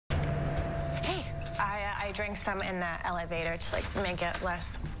I drank some in the elevator to, like, make it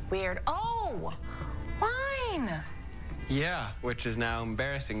less weird. Oh, wine. Yeah, which is now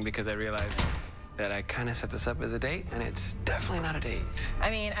embarrassing because I realized that I kind of set this up as a date, and it's definitely not a date.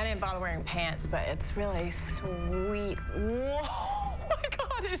 I mean, I didn't bother wearing pants, but it's really sweet. Whoa, oh my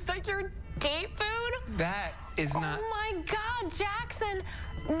God, is that your date food? That is not... Oh my God, Jackson.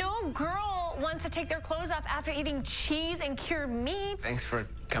 No girl wants to take their clothes off after eating cheese and cured meat. Thanks for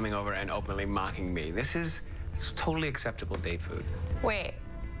coming over and openly mocking me. It's totally acceptable date food. Wait,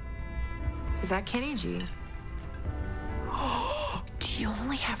 is that Kenny G? Do you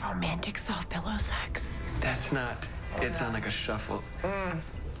only have romantic soft pillow sex? That's not... It's on like a shuffle. I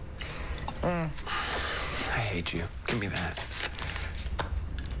hate you. Give me that.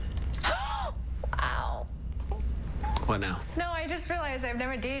 Wow. What now? No, I just realized I've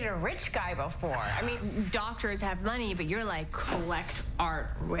never dated a rich guy before. I mean, doctors have money, but you're like collect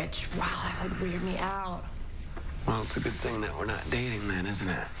art rich. Wow, that would weird me out. Well, it's a good thing that we're not dating then, isn't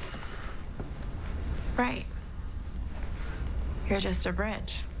it? Right. You're just a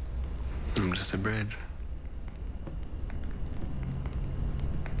bridge. I'm just a bridge.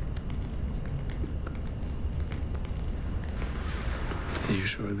 Are you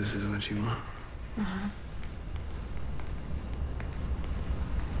sure this is what you want? Uh-huh.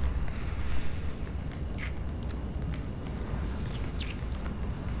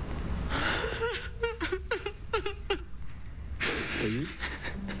 Are you?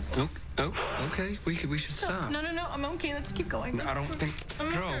 Oh, okay. We should stop. No, I'm okay. Let's keep going. No, I don't think...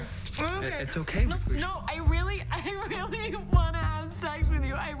 Bro, I'm okay. it's okay. No, I really want to have sex with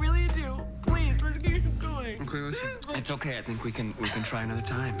you. I really do. Please, let's keep going. Okay, listen. It's okay. I think we can try another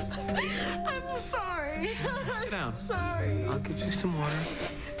time. I'm sorry. Sit down. Sorry. I'll get you some water.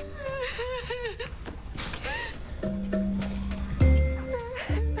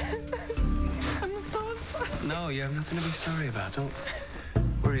 I'm so sorry. No, you have nothing to be sorry about. Don't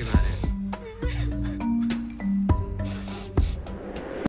worry about it.